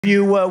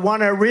you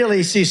want to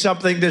really see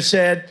something that's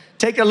said,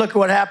 take a look at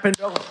what happened.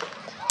 Get down,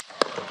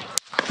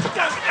 get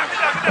down, get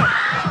down, get down.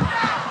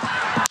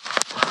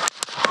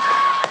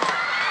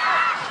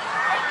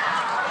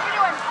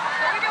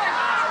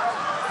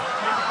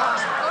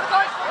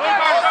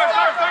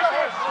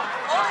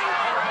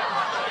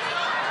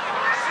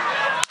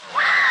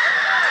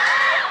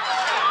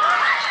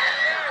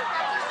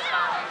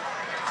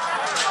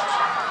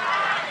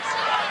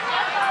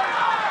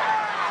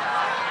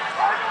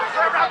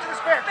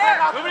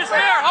 Move to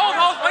spare. Hold.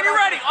 When you're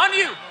ready. On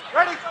you.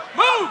 Ready?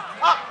 Move.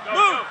 Up.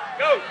 Move.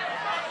 Go.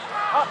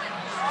 Up.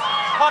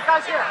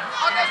 Hawkeye's here.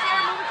 Hawkeye's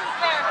here. Move it to the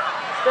spare.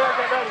 Spare,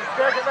 get ready.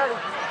 Spare, get ready.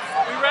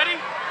 We ready?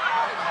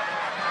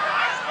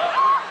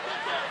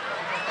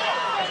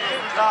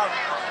 Shooters down.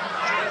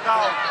 Shooters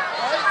down.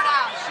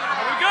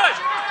 Are we good?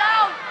 Shooters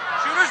down.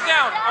 Shooters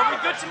down. Are we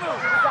good to move?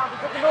 Shooters down.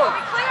 We're good to move.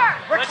 We're clear.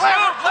 We're Let's clear.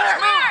 move. We're clear.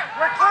 Let's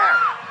move. We're clear.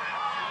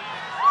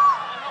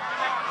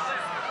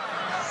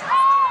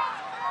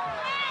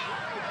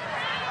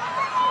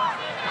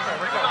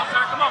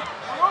 Come on.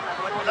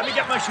 Let me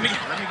get my shoes.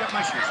 Let me get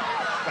my shoes.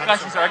 I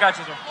got you, sir. I got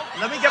you, sir.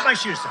 Let me get my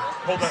shoes, sir.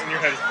 Hold that in your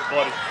head. It's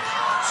bloody.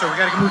 So we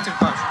got to move to the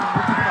bus.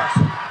 Move to the bus.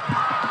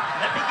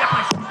 Let me get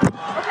my shoes.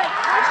 Okay,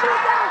 my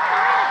shoes down.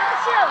 Come on, get the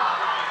shoe.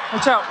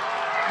 Watch out.